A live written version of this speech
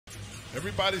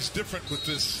Everybody's different with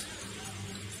this.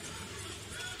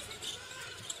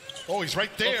 Oh, he's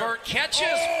right there. LeVert catches,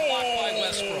 blocked by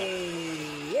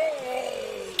Westbrook.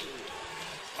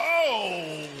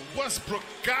 Oh, Westbrook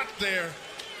got there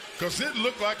because it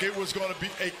looked like it was going to be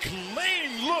a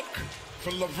clean look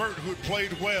for LeVert, who had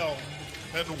played well.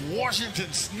 And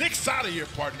Washington sneaks out of here,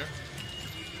 partner.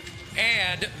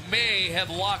 And may have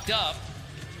locked up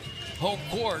home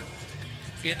court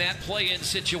in that play-in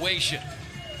situation.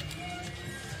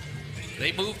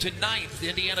 They move to 9th.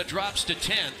 Indiana drops to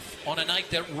 10th on a night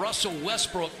that Russell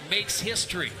Westbrook makes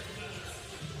history,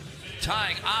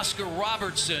 tying Oscar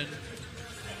Robertson.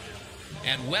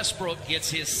 And Westbrook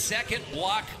gets his second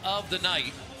block of the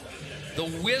night. The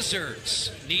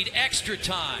Wizards need extra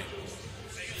time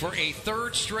for a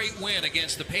third straight win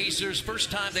against the Pacers. First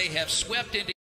time they have swept into